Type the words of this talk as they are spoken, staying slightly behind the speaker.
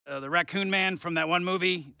the raccoon man from that one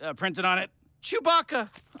movie printed on it. Chewbacca.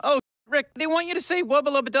 Oh, Rick, they want you to say wubba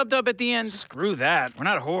lubba dub dub at the end. Screw that. We're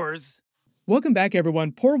not whores. Welcome back,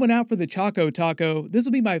 everyone. Pour one out for the Choco Taco. This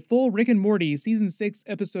will be my full Rick and Morty Season 6,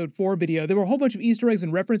 Episode 4 video. There were a whole bunch of Easter eggs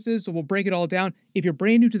and references, so we'll break it all down. If you're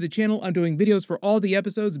brand new to the channel, I'm doing videos for all the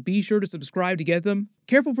episodes. Be sure to subscribe to get them.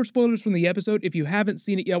 Careful for spoilers from the episode. If you haven't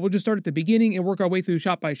seen it yet, we'll just start at the beginning and work our way through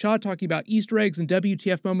shot by shot, talking about Easter eggs and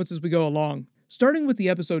WTF moments as we go along. Starting with the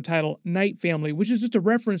episode title, Night Family, which is just a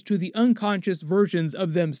reference to the unconscious versions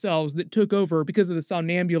of themselves that took over because of the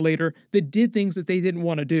somnambulator that did things that they didn't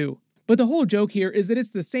want to do. But the whole joke here is that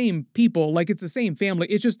it's the same people, like it's the same family,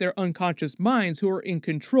 it's just their unconscious minds who are in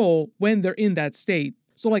control when they're in that state.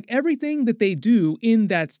 So like everything that they do in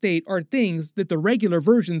that state are things that the regular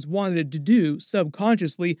versions wanted to do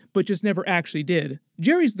subconsciously, but just never actually did.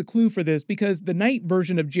 Jerry's the clue for this because the night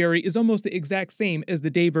version of Jerry is almost the exact same as the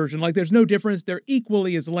day version, like there's no difference, they're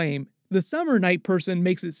equally as lame. The Summer Night person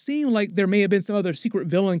makes it seem like there may have been some other secret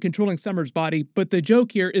villain controlling Summer's body, but the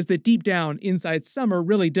joke here is that deep down inside, Summer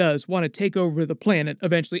really does want to take over the planet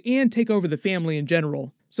eventually and take over the family in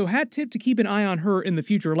general. So hat tip to keep an eye on her in the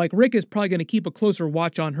future, like Rick is probably going to keep a closer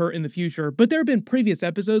watch on her in the future, but there have been previous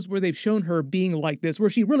episodes where they've shown her being like this, where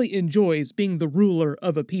she really enjoys being the ruler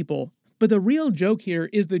of a people. But the real joke here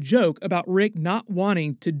is the joke about Rick not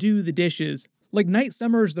wanting to do the dishes. Like Night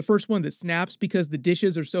Summer is the first one that snaps because the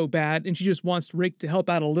dishes are so bad and she just wants Rick to help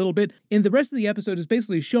out a little bit, and the rest of the episode is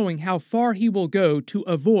basically showing how far he will go to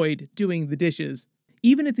avoid doing the dishes.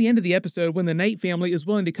 Even at the end of the episode, when the Night family is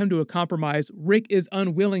willing to come to a compromise, Rick is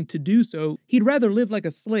unwilling to do so. He'd rather live like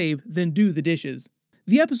a slave than do the dishes.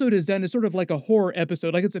 The episode is done as sort of like a horror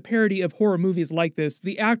episode, like it's a parody of horror movies like this.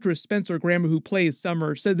 The actress Spencer Grammer, who plays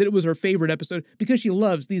Summer, said that it was her favorite episode because she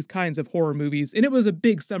loves these kinds of horror movies, and it was a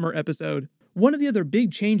big summer episode. One of the other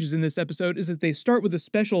big changes in this episode is that they start with a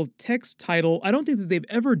special text title. I don't think that they've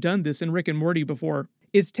ever done this in Rick and Morty before.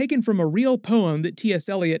 It's taken from a real poem that T.S.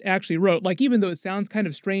 Eliot actually wrote. Like, even though it sounds kind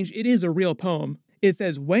of strange, it is a real poem. It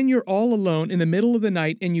says, "When you're all alone in the middle of the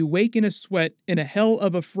night and you wake in a sweat in a hell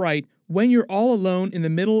of a fright, when you're all alone in the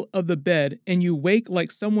middle of the bed and you wake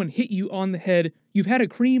like someone hit you on the head, you've had a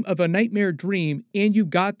cream of a nightmare dream and you've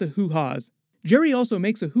got the hoo-haws." Jerry also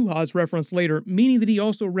makes a hoo-haws reference later, meaning that he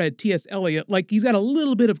also read T.S. Eliot, like he's got a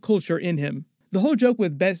little bit of culture in him. The whole joke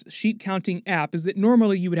with Beth's sheep counting app is that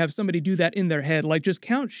normally you would have somebody do that in their head, like just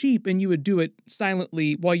count sheep and you would do it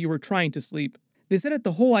silently while you were trying to sleep. They said that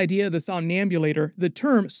the whole idea of the somnambulator, the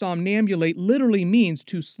term somnambulate literally means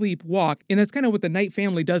to sleepwalk, and that's kind of what the Night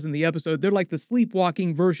family does in the episode. They're like the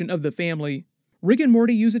sleepwalking version of the family. Rick and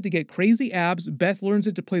Morty use it to get crazy abs, Beth learns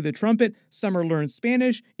it to play the trumpet, Summer learns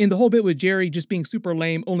Spanish, and the whole bit with Jerry just being super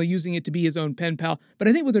lame, only using it to be his own pen pal. But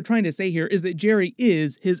I think what they're trying to say here is that Jerry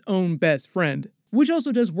is his own best friend, which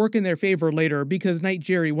also does work in their favor later because Night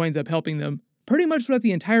Jerry winds up helping them. Pretty much throughout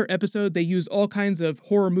the entire episode, they use all kinds of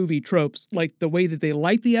horror movie tropes, like the way that they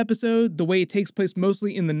light the episode, the way it takes place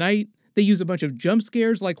mostly in the night. They use a bunch of jump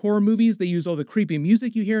scares like horror movies. They use all the creepy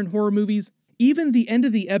music you hear in horror movies. Even the end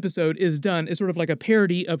of the episode is done as sort of like a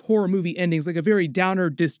parody of horror movie endings, like a very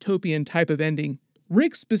downer dystopian type of ending.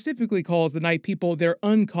 Rick specifically calls the Night people their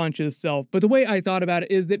unconscious self, but the way I thought about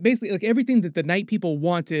it is that basically like everything that the Night people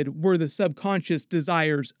wanted were the subconscious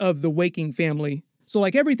desires of the waking family. So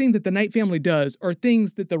like everything that the Night family does are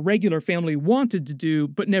things that the regular family wanted to do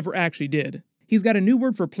but never actually did. He's got a new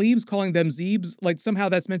word for plebes, calling them zeebs, like somehow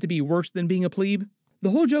that's meant to be worse than being a plebe. The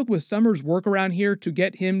whole joke with Summer's workaround here to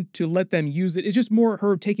get him to let them use it is just more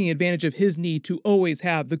her taking advantage of his need to always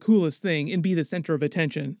have the coolest thing and be the center of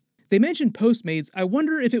attention. They mentioned Postmates. I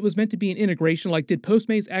wonder if it was meant to be an integration, like did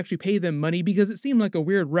Postmates actually pay them money, because it seemed like a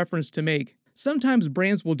weird reference to make. Sometimes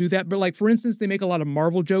brands will do that, but like for instance, they make a lot of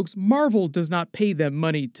Marvel jokes. Marvel does not pay them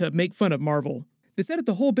money to make fun of Marvel. They set up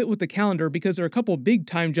the whole bit with the calendar because there are a couple big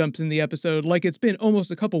time jumps in the episode, like it's been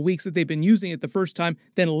almost a couple weeks that they've been using it the first time,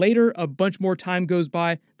 then later a bunch more time goes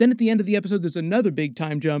by, then at the end of the episode there's another big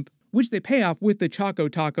time jump, which they pay off with the Choco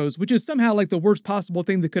Tacos, which is somehow like the worst possible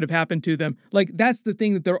thing that could have happened to them. Like that's the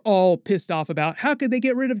thing that they're all pissed off about. How could they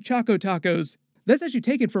get rid of Choco Tacos? That's actually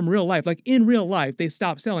taken from real life, like in real life they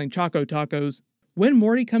stopped selling Choco Tacos. When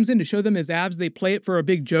Morty comes in to show them his abs, they play it for a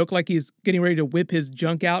big joke, like he's getting ready to whip his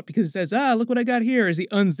junk out because he says, "Ah, look what I got here," as he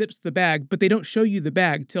unzips the bag, but they don't show you the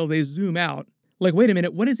bag till they zoom out. Like, wait a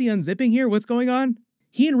minute, what is he unzipping here? What's going on?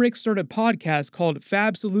 He and Rick started a podcast called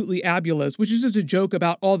Fabsolutely Abulous, which is just a joke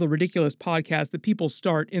about all the ridiculous podcasts that people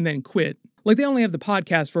start and then quit. Like, they only have the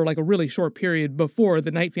podcast for like a really short period before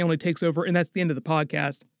the Night family takes over, and that's the end of the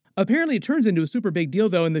podcast. Apparently, it turns into a super big deal,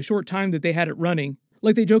 though, in the short time that they had it running.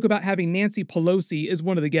 Like they joke about having Nancy Pelosi as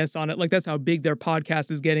one of the guests on it, like that's how big their podcast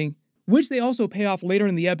is getting. Which they also pay off later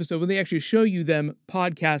in the episode when they actually show you them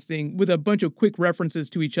podcasting with a bunch of quick references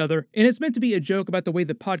to each other. And it's meant to be a joke about the way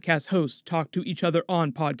the podcast hosts talk to each other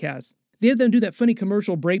on podcasts. They have them do that funny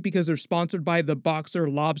commercial break because they're sponsored by the Boxer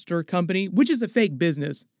Lobster Company, which is a fake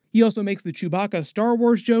business. He also makes the Chewbacca Star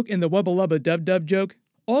Wars joke and the Wubba Lubba Dub Dub joke.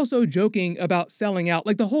 Also joking about selling out.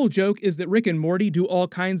 Like the whole joke is that Rick and Morty do all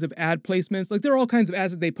kinds of ad placements. Like there are all kinds of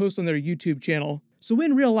ads that they post on their YouTube channel. So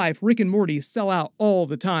in real life, Rick and Morty sell out all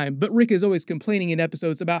the time, but Rick is always complaining in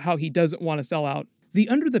episodes about how he doesn't want to sell out. The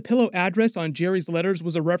under the pillow address on Jerry's letters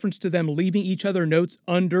was a reference to them leaving each other notes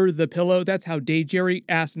under the pillow. That's how Day Jerry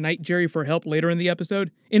asked Night Jerry for help later in the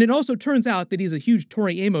episode. And it also turns out that he's a huge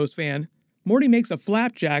Tori Amos fan. Morty makes a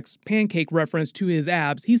Flapjacks pancake reference to his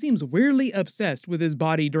abs. He seems weirdly obsessed with his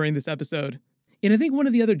body during this episode. And I think one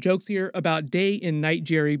of the other jokes here about Day and Night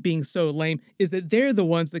Jerry being so lame is that they're the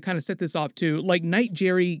ones that kind of set this off too. Like Night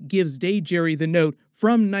Jerry gives Day Jerry the note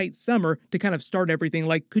from Night Summer to kind of start everything.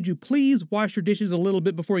 Like, could you please wash your dishes a little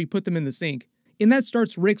bit before you put them in the sink? And that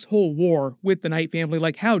starts Rick's whole war with the Night family.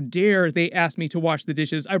 Like, how dare they ask me to wash the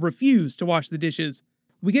dishes? I refuse to wash the dishes.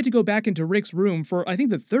 We get to go back into Rick's room for, I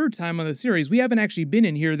think, the third time on the series. We haven't actually been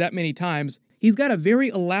in here that many times. He's got a very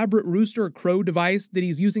elaborate rooster crow device that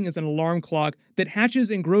he's using as an alarm clock that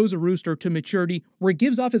hatches and grows a rooster to maturity, where it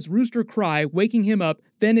gives off its rooster cry, waking him up,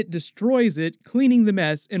 then it destroys it, cleaning the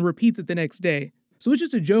mess, and repeats it the next day. So it's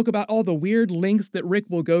just a joke about all the weird lengths that Rick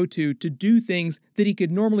will go to do things that he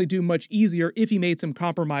could normally do much easier if he made some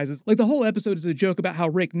compromises. Like the whole episode is a joke about how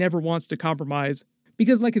Rick never wants to compromise.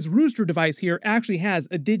 Because like his rooster device here actually has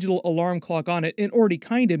a digital alarm clock on it and already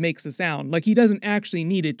kind of makes a sound. Like he doesn't actually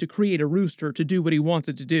need it to create a rooster to do what he wants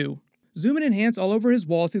it to do. Zoom and enhance all over his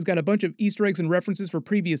walls. He's got a bunch of Easter eggs and references for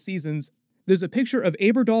previous seasons. There's a picture of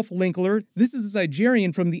Aberdolf Linkler. This is a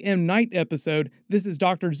Sigerian from the M. Night episode. This is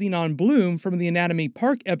Dr. Xenon Bloom from the Anatomy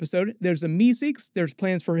Park episode. There's a Meeseeks. There's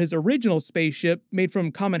plans for his original spaceship made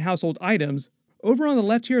from common household items. Over on the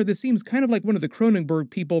left here, this seems kind of like one of the Cronenberg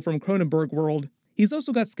people from Cronenberg World. He's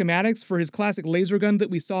also got schematics for his classic laser gun that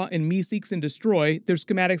we saw in Meeseeks and Destroy. There's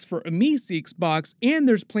schematics for a Meeseeks box, and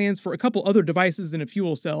there's plans for a couple other devices in a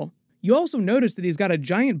fuel cell. You also notice that he's got a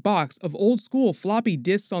giant box of old school floppy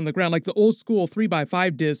disks on the ground, like the old school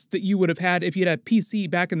 3x5 disks that you would have had if you had a PC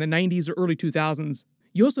back in the 90s or early 2000s.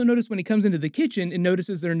 You also notice when he comes into the kitchen and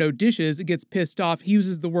notices there are no dishes, it gets pissed off. He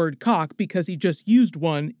uses the word cock because he just used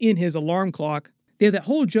one in his alarm clock. They have that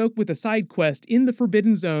whole joke with a side quest in the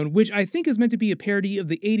Forbidden Zone, which I think is meant to be a parody of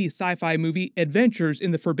the 80s sci-fi movie Adventures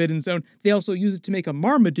in the Forbidden Zone. They also use it to make a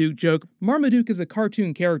Marmaduke joke. Marmaduke is a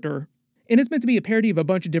cartoon character. And it's meant to be a parody of a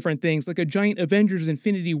bunch of different things, like a giant Avengers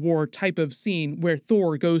Infinity War type of scene where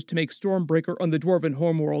Thor goes to make Stormbreaker on the Dwarven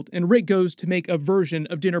homeworld, and Rick goes to make a version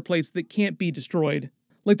of dinner plates that can't be destroyed.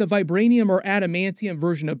 Like the vibranium or adamantium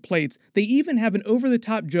version of plates. They even have an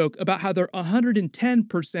over-the-top joke about how they're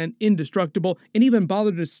 110% indestructible and even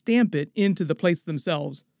bother to stamp it into the plates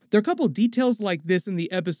themselves. There are a couple details like this in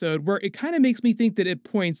the episode where it kind of makes me think that at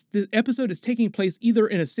points the episode is taking place either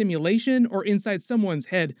in a simulation or inside someone's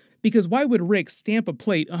head, because why would Rick stamp a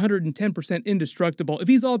plate 110% indestructible? If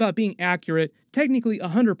he's all about being accurate, technically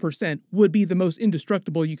 100% would be the most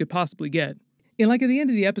indestructible you could possibly get. And like at the end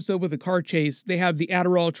of the episode with the car chase, they have the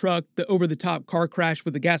Adderall truck, the over-the-top car crash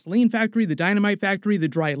with the gasoline factory, the dynamite factory, the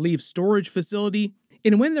dry leaf storage facility.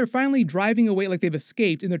 And when they're finally driving away like they've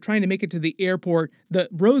escaped and they're trying to make it to the airport, the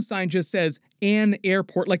road sign just says, "an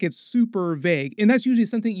airport," like it's super vague. And that's usually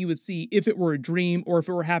something you would see if it were a dream or if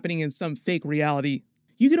it were happening in some fake reality.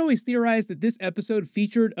 You could always theorize that this episode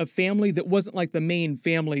featured a family that wasn't like the main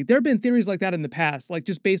family. There have been theories like that in the past, like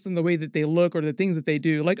just based on the way that they look or the things that they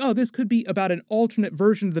do. Like, oh, this could be about an alternate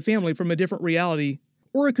version of the family from a different reality.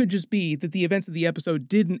 Or it could just be that the events of the episode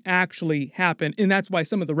didn't actually happen, and that's why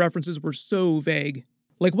some of the references were so vague.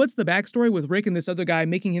 Like, what's the backstory with Rick and this other guy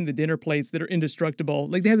making him the dinner plates that are indestructible?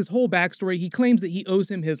 Like, they have this whole backstory. He claims that he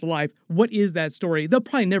owes him his life. What is that story? They'll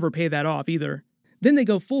probably never pay that off either. Then they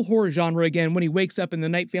go full horror genre again when he wakes up and the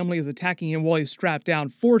Night family is attacking him while he's strapped down,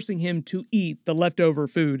 forcing him to eat the leftover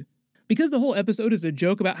food. Because the whole episode is a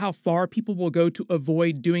joke about how far people will go to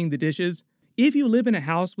avoid doing the dishes, if you live in a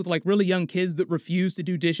house with like really young kids that refuse to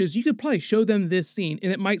do dishes, you could probably show them this scene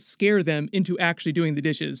and it might scare them into actually doing the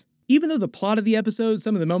dishes. Even though the plot of the episode,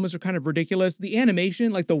 some of the moments are kind of ridiculous, the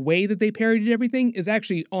animation, like the way that they parodied everything, is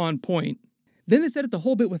actually on point. Then they set up the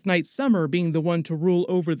whole bit with Night Summer being the one to rule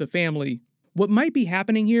over the family. What might be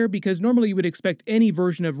happening here, because normally you would expect any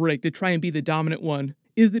version of Rick to try and be the dominant one,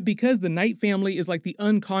 is that because the Knight family is like the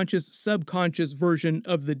unconscious, subconscious version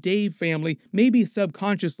of the Dave family, maybe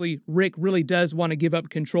subconsciously Rick really does want to give up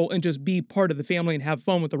control and just be part of the family and have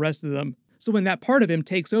fun with the rest of them. So when that part of him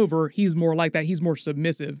takes over, he's more like that, he's more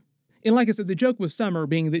submissive. And like I said, the joke with Summer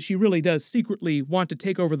being that she really does secretly want to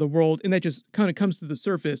take over the world, and that just kind of comes to the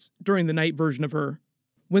surface during the Knight version of her.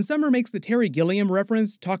 When Summer makes the Terry Gilliam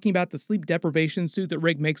reference, talking about the sleep deprivation suit that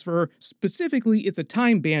Rick makes for her, specifically it's a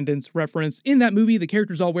Time Bandits reference. In that movie, the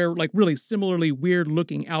characters all wear like really similarly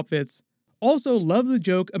weird-looking outfits. Also, love the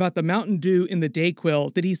joke about the Mountain Dew in the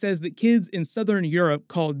Dayquil that he says that kids in Southern Europe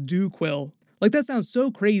call Dewquil. Like, that sounds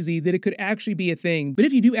so crazy that it could actually be a thing, but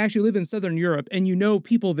if you do actually live in Southern Europe and you know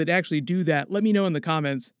people that actually do that, let me know in the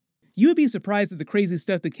comments. You would be surprised at the crazy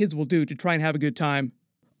stuff the kids will do to try and have a good time.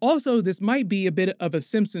 Also, this might be a bit of a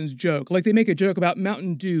Simpsons joke, like they make a joke about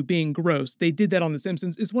Mountain Dew being gross. They did that on The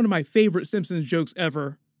Simpsons. It's one of my favorite Simpsons jokes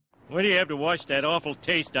ever. Why do you have to wash that awful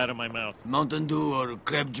taste out of my mouth? Mountain Dew or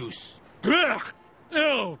crab juice? Ugh!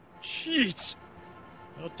 Oh, jeez.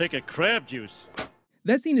 I'll take a crab juice.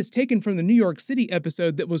 That scene is taken from the New York City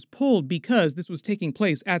episode that was pulled because this was taking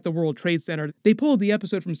place at the World Trade Center. They pulled the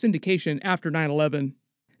episode from syndication after 9/11.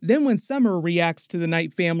 Then when Summer reacts to the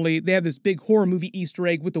Knight family, they have this big horror movie Easter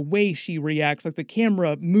egg with the way she reacts, like the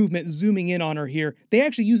camera movement zooming in on her here. They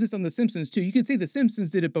actually use this on The Simpsons too. You could say The Simpsons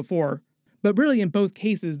did it before. But really in both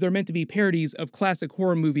cases, they're meant to be parodies of classic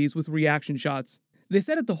horror movies with reaction shots. They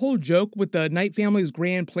set up the whole joke with the Knight family's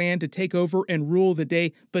grand plan to take over and rule the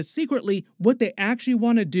day, but secretly, what they actually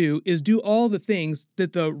want to do is do all the things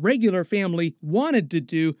that the regular family wanted to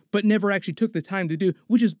do, but never actually took the time to do,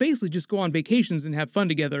 which is basically just go on vacations and have fun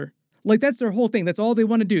together. Like, that's their whole thing. That's all they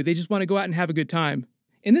want to do. They just want to go out and have a good time.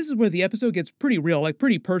 And this is where the episode gets pretty real, like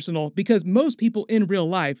pretty personal, because most people in real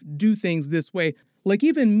life do things this way. Like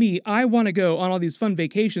even me, I want to go on all these fun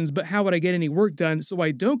vacations, but how would I get any work done so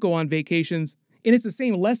I don't go on vacations? And it's the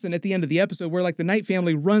same lesson at the end of the episode where like the Knight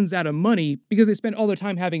family runs out of money because they spend all their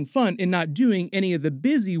time having fun and not doing any of the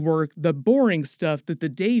busy work, the boring stuff that the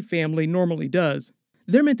Dave family normally does.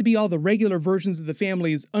 They're meant to be all the regular versions of the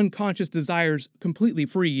family's unconscious desires completely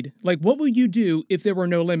freed. Like, what would you do if there were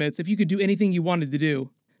no limits, if you could do anything you wanted to do?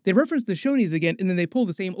 They reference the Shonies again, and then they pull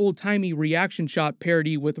the same old-timey reaction shot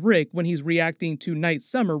parody with Rick when he's reacting to Knight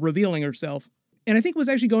Summer revealing herself. And I think what's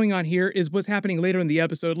actually going on here is what's happening later in the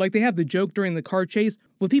episode. Like, they have the joke during the car chase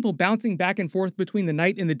with people bouncing back and forth between the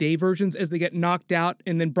Knight and the Dave versions as they get knocked out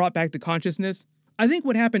and then brought back to consciousness. I think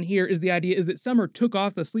what happened here is the idea is that Summer took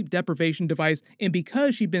off the sleep deprivation device, and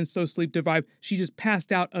because she'd been so sleep deprived, she just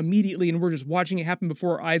passed out immediately and we're just watching it happen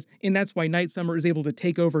before our eyes, and that's why Knight Summer is able to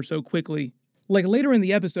take over so quickly. Like later in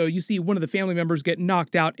the episode, you see one of the family members get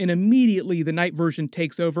knocked out, and immediately the Knight version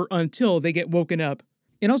takes over until they get woken up.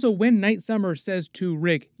 And also, when Knight Summer says to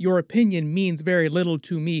Rick, "Your opinion means very little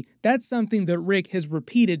to me," that's something that Rick has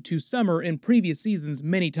repeated to Summer in previous seasons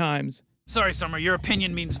many times. Sorry, Summer, your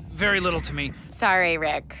opinion means very little to me. Sorry,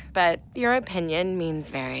 Rick, but your opinion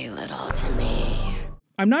means very little to me.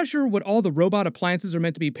 I'm not sure what all the robot appliances are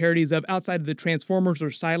meant to be parodies of outside of the Transformers or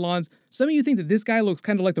Cylons. Some of you think that this guy looks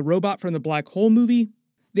kind of like the robot from the Black Hole movie.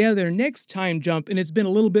 They have their next time jump, and it's been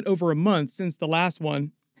a little bit over a month since the last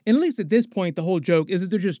one. And at least at this point, the whole joke is that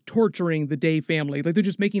they're just torturing the Dave family. Like, they're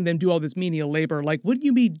just making them do all this menial labor. Like, wouldn't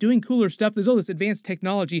you be doing cooler stuff? There's all this advanced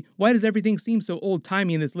technology. Why does everything seem so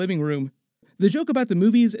old-timey in this living room? The joke about the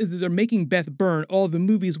movies is that they're making Beth burn all the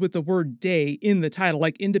movies with the word day in the title,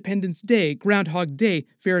 like Independence Day, Groundhog Day,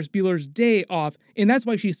 Ferris Bueller's Day Off, and that's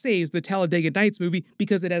why she saves the Talladega Nights movie,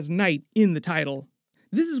 because it has night in the title.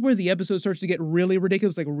 This is where the episode starts to get really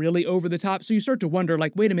ridiculous, like really over the top, so you start to wonder,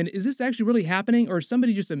 like, wait a minute, is this actually really happening, or is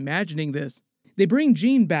somebody just imagining this? They bring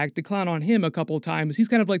Gene back to clown on him a couple times. He's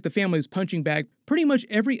kind of like the family's punching bag. Pretty much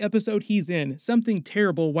every episode he's in, something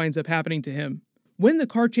terrible winds up happening to him. When the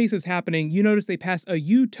car chase is happening, you notice they pass a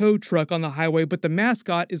U-tow truck on the highway, but the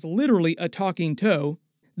mascot is literally a talking toe.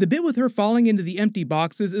 The bit with her falling into the empty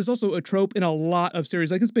boxes is also a trope in a lot of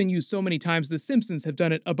series. Like, it's been used so many times, The Simpsons have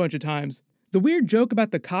done it a bunch of times. The weird joke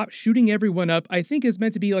about the cop shooting everyone up, I think is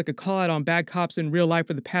meant to be like a call out on bad cops in real life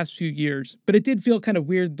for the past few years, but it did feel kind of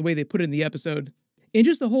weird the way they put it in the episode. And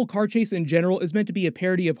just the whole car chase in general is meant to be a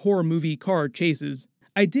parody of horror movie car chases.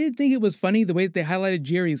 I did think it was funny the way that they highlighted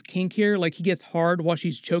Jerry's kink here, like he gets hard while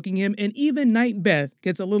she's choking him, and even Knight Beth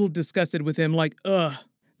gets a little disgusted with him, like, ugh.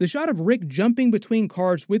 The shot of Rick jumping between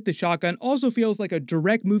cars with the shotgun also feels like a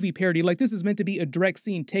direct movie parody, like this is meant to be a direct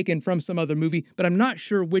scene taken from some other movie, but I'm not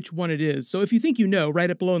sure which one it is, so if you think you know, write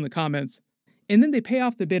it below in the comments. And then they pay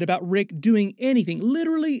off the bit about Rick doing anything,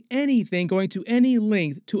 literally anything, going to any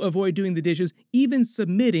length to avoid doing the dishes, even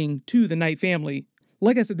submitting to the Knight family.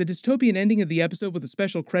 Like I said, the dystopian ending of the episode with the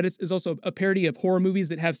special credits is also a parody of horror movies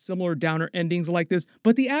that have similar downer endings like this,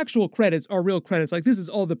 but the actual credits are real credits. Like, this is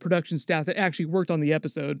all the production staff that actually worked on the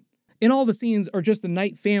episode. And all the scenes are just the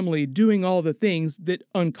Night family doing all the things that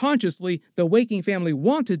unconsciously the waking family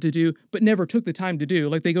wanted to do but never took the time to do.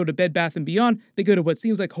 Like, they go to Bed Bath & Beyond, they go to what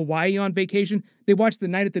seems like Hawaii on vacation, they watch the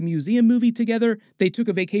Night at the Museum movie together, they took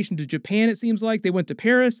a vacation to Japan it seems like, they went to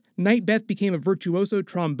Paris, Night Beth became a virtuoso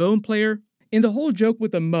trombone player. And the whole joke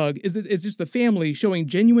with the mug is that it's just the family showing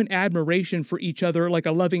genuine admiration for each other like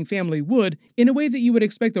a loving family would, in a way that you would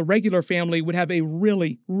expect a regular family would have a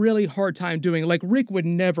really, really hard time doing. Like, Rick would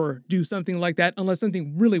never do something like that unless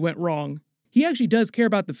something really went wrong. He actually does care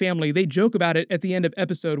about the family. They joke about it at the end of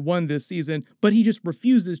episode 1 this season, but he just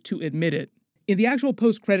refuses to admit it. In the actual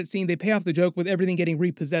post-credit scene, they pay off the joke with everything getting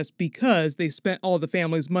repossessed because they spent all the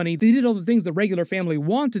family's money. They did all the things the regular family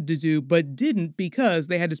wanted to do, but didn't because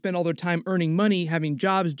they had to spend all their time earning money, having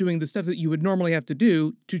jobs, doing the stuff that you would normally have to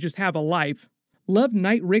do to just have a life. Love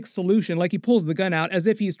Night Rick's solution, like he pulls the gun out as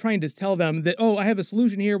if he's trying to tell them that, oh, I have a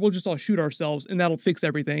solution here, we'll just all shoot ourselves and that'll fix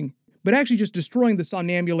everything. But actually just destroying the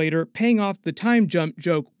somnambulator, paying off the time jump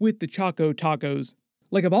joke with the Choco Tacos.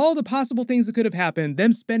 Like, of all the possible things that could have happened,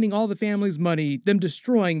 them spending all the family's money, them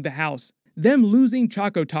destroying the house, them losing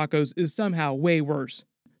Choco Tacos is somehow way worse.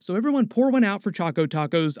 So everyone pour one out for Choco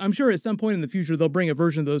Tacos. I'm sure at some point in the future they'll bring a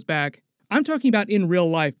version of those back. I'm talking about in real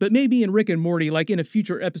life, but maybe in Rick and Morty, like in a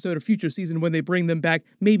future episode or future season when they bring them back,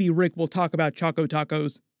 maybe Rick will talk about Choco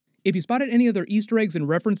Tacos. If you spotted any other Easter eggs and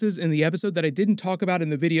references in the episode that I didn't talk about in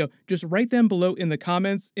the video, just write them below in the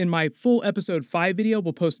comments, and my full episode 5 video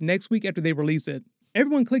will post next week after they release it.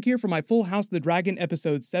 Everyone click here for my full House of the Dragon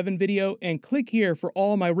episode 7 video, and click here for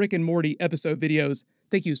all my Rick and Morty episode videos.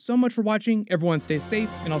 Thank you so much for watching, everyone stay safe,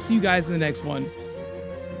 and I'll see you guys in the next one.